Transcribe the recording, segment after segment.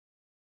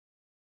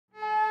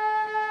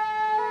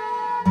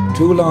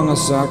Too long a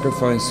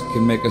sacrifice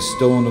can make a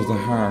stone of the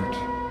heart.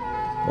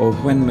 Oh,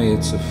 when may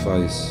it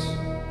suffice?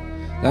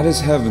 That is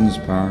heaven's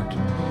part,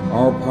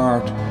 our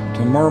part,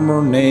 to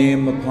murmur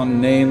name upon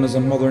name as a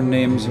mother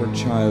names her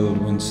child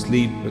when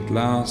sleep at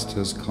last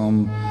has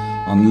come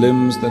on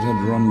limbs that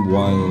had run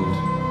wild.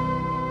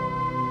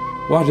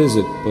 What is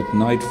it but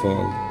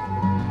nightfall?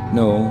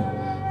 No,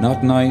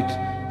 not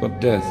night,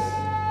 but death.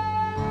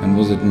 And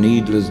was it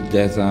needless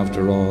death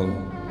after all?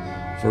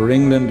 For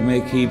England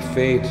may keep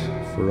fate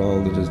for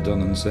all that is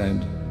done and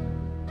said.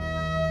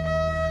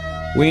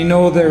 We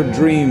know their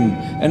dream,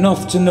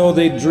 enough to know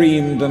they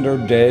dreamed and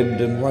are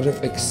dead, and what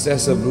if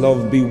excessive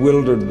love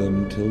bewildered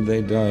them till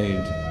they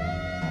died?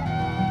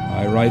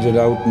 I write it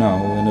out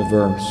now in a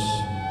verse,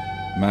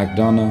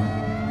 MacDonagh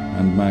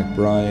and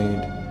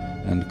MacBride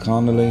and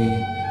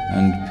Connolly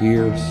and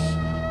Pierce,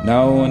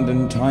 now and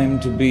in time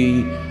to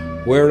be,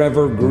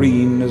 wherever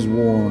green is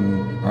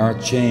worn, are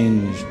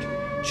changed,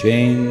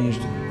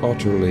 changed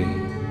utterly.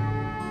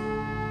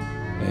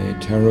 A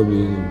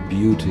terrible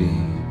beauty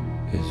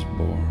is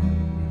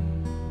born.